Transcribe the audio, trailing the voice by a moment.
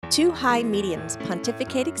Two high mediums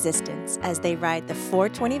pontificate existence as they ride the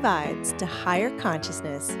 420 vibes to higher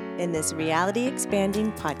consciousness in this reality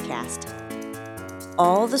expanding podcast.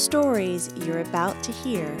 All the stories you're about to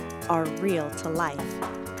hear are real to life.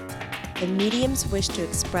 The mediums wish to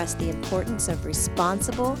express the importance of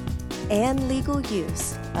responsible and legal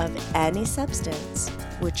use of any substance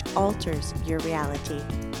which alters your reality.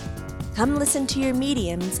 Come listen to your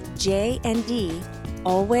mediums, J and D,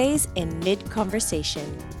 always in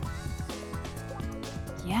mid-conversation.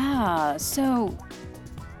 Yeah, so,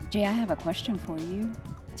 Jay, I have a question for you.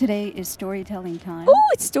 Today is storytelling time. Oh,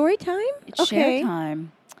 it's story time? It's share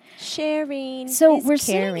time. Sharing. So is we're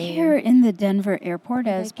caring. sitting here in the Denver airport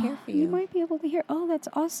I as care for you you. might be able to hear. Oh, that's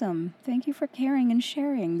awesome. Thank you for caring and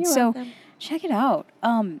sharing. You're so welcome. check it out.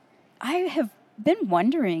 I have been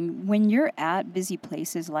wondering, when you're at busy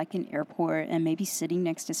places like an airport and maybe sitting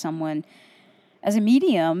next to someone, as a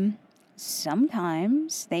medium,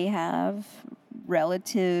 sometimes they have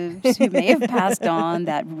relatives who may have passed on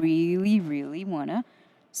that really, really want to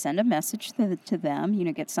send a message to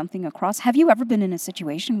them, get something across. Have you ever been in a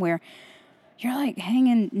situation where you're like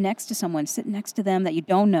hanging next to someone, sitting next to them that you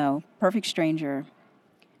don't know, perfect stranger,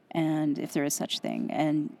 and if there is such thing,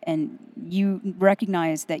 and you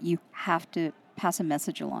recognize that you have to pass a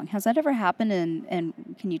message along? Has that ever happened,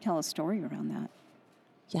 and can you tell a story around that?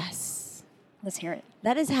 Yes. Let's hear it.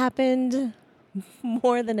 That has happened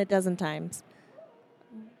more than a dozen times.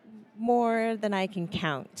 More than I can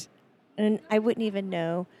count. And I wouldn't even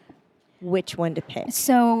know which one to pick.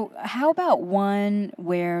 So how about one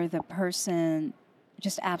where the person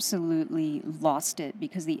just absolutely lost it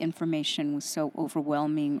because the information was so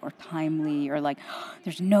overwhelming or timely, or like,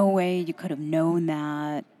 there's no way you could have known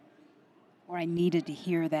that, or I needed to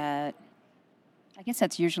hear that? I guess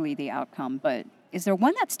that's usually the outcome, but is there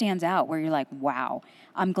one that stands out where you're like, wow,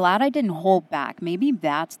 I'm glad I didn't hold back? Maybe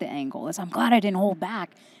that's the angle, is I'm glad I didn't hold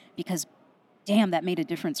back because, damn, that made a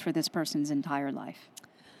difference for this person's entire life.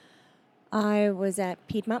 I was at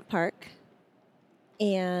Piedmont Park,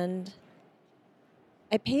 and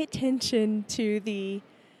I pay attention to the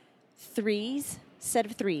set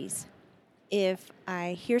of threes. If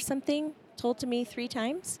I hear something told to me 3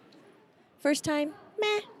 times, first time,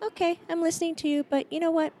 meh, okay, I'm listening to you, but you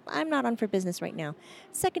know what? I'm not on for business right now.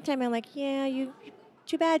 Second time, I'm like, yeah,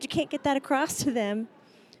 too bad you can't get that across to them.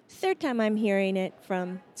 Third time, I'm hearing it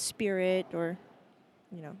from spirit or,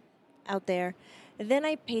 out there. Then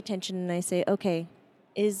I pay attention and I say, okay,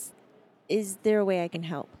 is there a way I can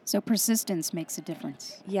help? So persistence makes a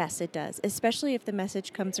difference. Yes, it does, especially if the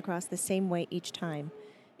message comes across the same way each time.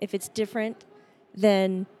 If it's different,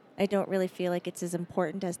 then I don't really feel like it's as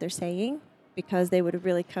important as they're saying, because they would have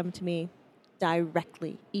really come to me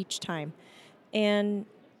directly each time. And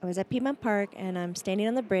I was at Piedmont Park, and I'm standing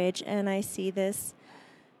on the bridge, and I see this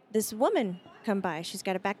woman come by. She's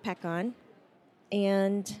got a backpack on,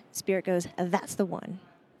 and Spirit goes, that's the one.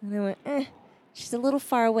 And I went, she's a little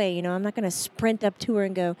far away, I'm not going to sprint up to her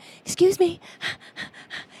and go, excuse me,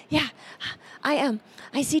 yeah, I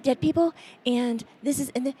see dead people, and this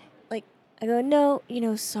is, I go,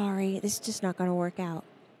 no, sorry, this is just not going to work out.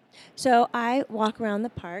 So I walk around the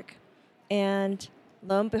park, and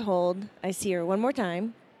lo and behold, I see her one more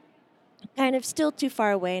time, kind of still too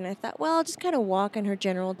far away, and I thought, well, I'll just kind of walk in her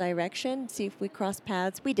general direction, see if we cross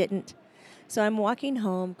paths. We didn't. So I'm walking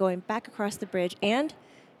home, going back across the bridge, and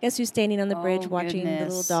guess who's standing on the bridge watching the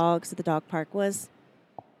little dogs at the dog park was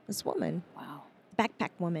this woman. Wow.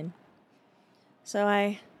 Backpack woman. So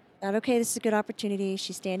I thought, okay, this is a good opportunity.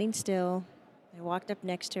 She's standing still. I walked up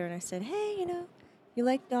next to her, and I said, hey, you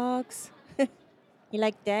like dogs? You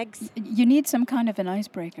like dogs? You need some kind of an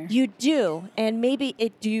icebreaker. You do. And maybe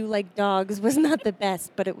do you like dogs was not the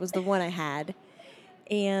best, but it was the one I had.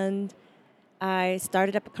 And I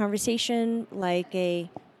started up a conversation like a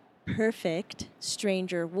perfect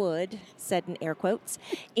stranger would, said in air quotes.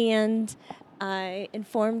 And I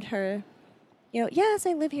informed her, yes,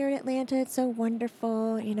 I live here in Atlanta. It's so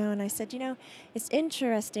wonderful, And I said, it's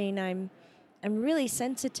interesting. I'm really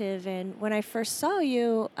sensitive, and when I first saw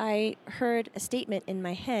you, I heard a statement in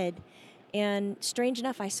my head, and strange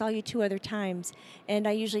enough, I saw you 2 other times, and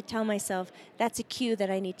I usually tell myself, that's a cue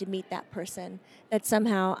that I need to meet that person, that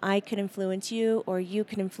somehow I could influence you, or you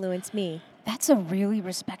can influence me. That's a really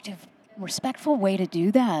respectful way to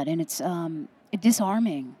do that, and it's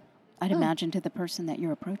disarming, I'd imagine, to the person that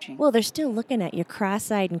you're approaching. Well, they're still looking at you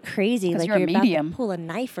cross-eyed and crazy, like you're a medium. About to pull a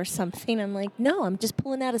knife or something. I'm like, no, I'm just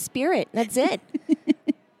pulling out a spirit. That's it.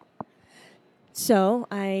 So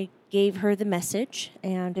I gave her the message,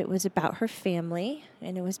 and it was about her family,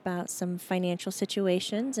 and it was about some financial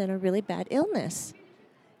situations and a really bad illness.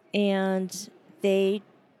 And they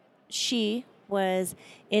she was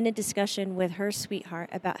in a discussion with her sweetheart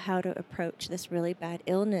about how to approach this really bad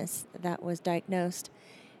illness that was diagnosed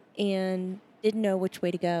and didn't know which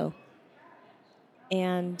way to go.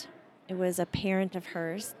 And it was a parent of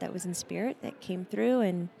hers that was in spirit that came through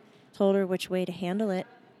and told her which way to handle it,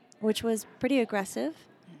 which was pretty aggressive.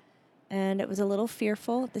 And it was a little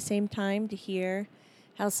fearful at the same time to hear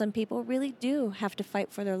how some people really do have to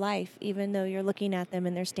fight for their life, even though you're looking at them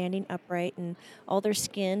and they're standing upright and all their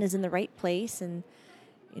skin is in the right place and,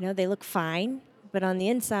 they look fine. But on the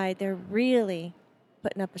inside, they're really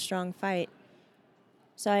putting up a strong fight.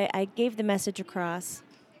 So I gave the message across,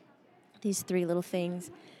 these 3 little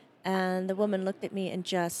things. And the woman looked at me and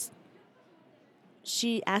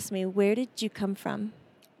she asked me, "Where did you come from?"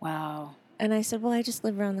 Wow. And I said, "Well, I just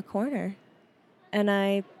live around the corner." And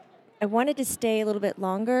I wanted to stay a little bit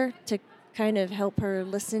longer to kind of help her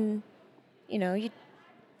listen.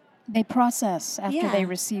 They process after they Yeah.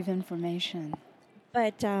 receive information.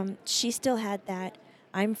 But she still had that,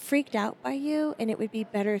 "I'm freaked out by you, and it would be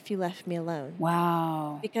better if you left me alone."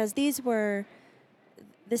 Wow. Because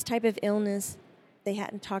this type of illness, they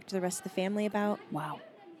hadn't talked to the rest of the family about. Wow.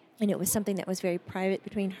 And it was something that was very private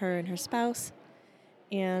between her and her spouse.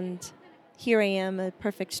 And here I am, a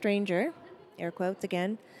perfect stranger, air quotes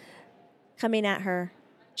again, coming at her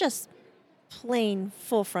just plain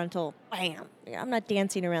full frontal, bam. I'm not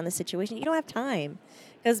dancing around the situation. You don't have time.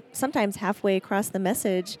 Because sometimes halfway across the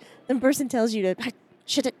message, the person tells you to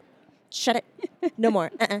shut it, no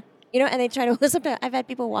more. And they try to listen to. I've had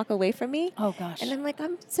people walk away from me. Oh, gosh. And I'm like,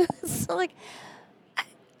 I'm so like,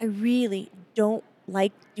 I really don't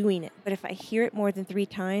like doing it. But if I hear it more than 3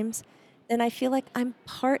 times, then I feel like I'm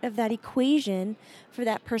part of that equation for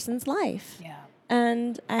that person's life. Yeah.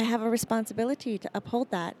 And I have a responsibility to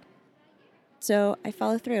uphold that. So I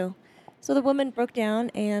follow through. So the woman broke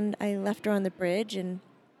down, and I left her on the bridge, and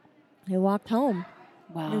I walked home.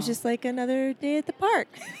 Wow. It was just like another day at the park.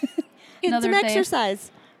 Getting Another some day.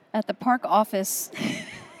 exercise. At the park office.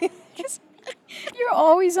 You're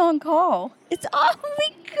always on call. It's, oh my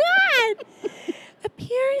God!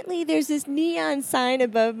 Apparently, there's this neon sign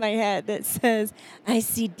above my head that says, "I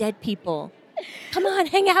see dead people. Come on,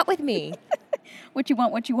 hang out with me." What you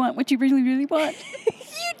want, what you really, really want.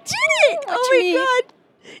 You did it! What Oh you my mean? God.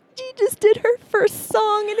 She just did her first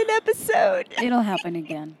song in an episode. It'll happen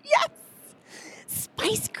again. Yes!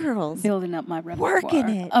 Spice Girls. Building up my repertoire. Working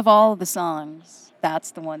it. Of all the songs,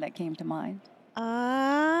 that's the one that came to mind.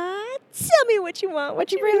 Tell me what you want.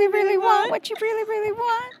 What you really, really want. What you really, really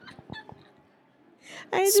want.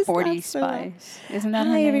 I just Sporty laughed so loud. Spice. Isn't that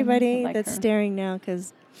her Hi, name? everybody I like that's her. staring now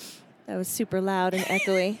because that was super loud and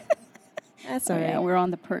echoey. That's all right. Yeah, we're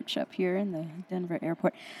on the perch up here in the Denver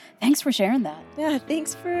airport. Thanks for sharing that. Yeah,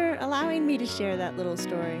 thanks for allowing me to share that little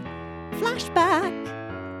story. Flashback!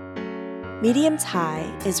 Mediums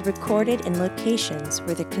High is recorded in locations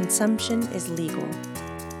where the consumption is legal.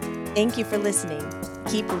 Thank you for listening.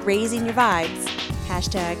 Keep raising your vibes.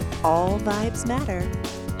 #AllVibesMatter.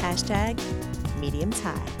 #Mediums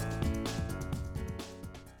High.